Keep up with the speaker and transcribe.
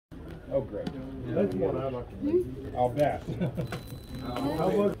Oh, great. That's one I'd like to read. I'll bet. How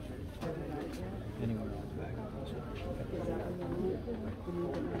was Anywhere else back?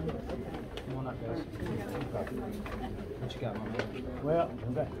 Come on up, guys. What you got, Mama? Well,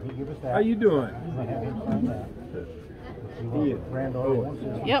 he give us that. How you doing? I'm gonna have him sign that. Yeah. Granddaughter wants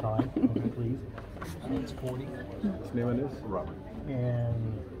this Yep. sign, okay, please. So it's 40. What's the name of this? Robert.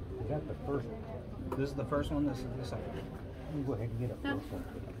 And is that the first? This is the first one, this is the second. Let me go ahead and get a first one.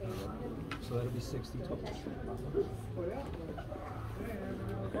 So that'll be 60 total.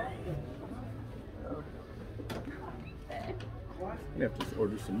 You have to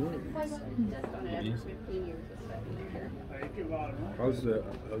order some more. How's the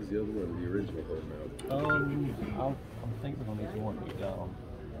other one, the original holding out? I think we're gonna need more if we got them.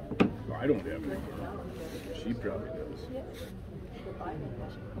 Well, I don't have any. She probably does.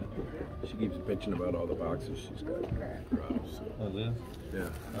 She keeps bitching about all the boxes she's got. Oh, Liz? Yeah.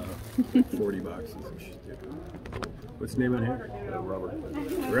 40 boxes and she's taking. What's the name on here? Robert.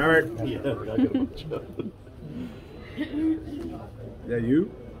 Robert! Yeah, I got a bunch of them. Is that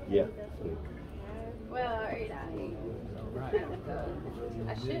you? Yeah. Well,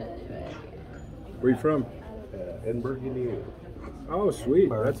 I should. Where you from? Edinburgh, Indiana. Oh, sweet.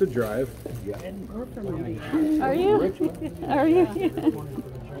 That's a drive. Yeah. Are you? Are you?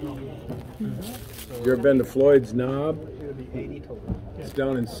 You ever been to Floyd's Knob? It's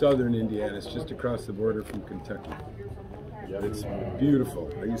down in southern Indiana. It's just across the border from Kentucky. It's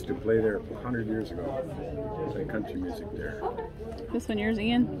beautiful. I used to play there 100 years ago. Play country music there. This one yours,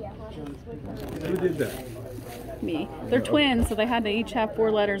 Ian? Who did that? Me. They're twins, so they had to each have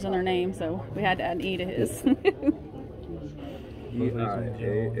 4 letters in their name, so we had to add an E to his.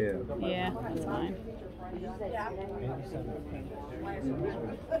 E-I-A-N. Yeah, that's mine.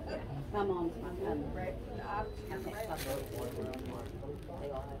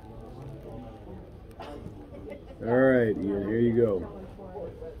 All right, Ian, here you go.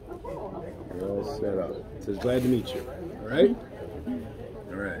 You're all set up. It says, glad to meet you. All right?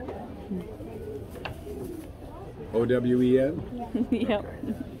 All right. O-W-E-N? Yep.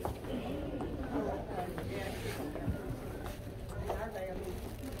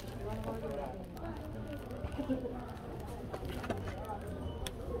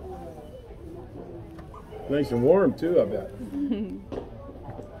 Nice and warm, too, I bet.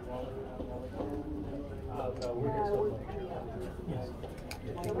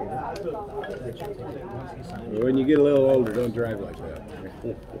 When you get a little older, don't drive like that.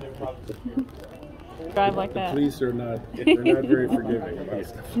 Drive like that. The police are not, they're not very forgiving about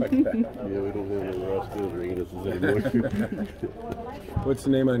stuff like that. Yeah, we don't have any rascals or anuses anymore. What's the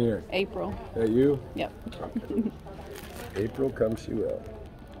name on here? April. Is that you? Yep. April Come She Will.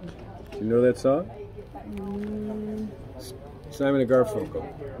 Do you know that song? Simon and Garfunkel.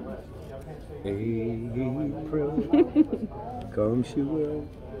 April Come She Will.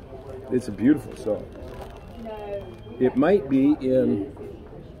 It's a beautiful song. It might be in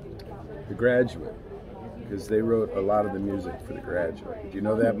The Graduate, because they wrote a lot of the music for The Graduate. Do you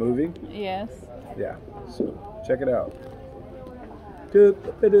know that movie? Yes. Yeah, so check it out.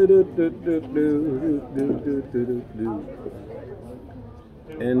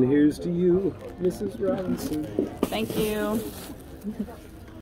 And here's to you, Mrs. Robinson. Thank you.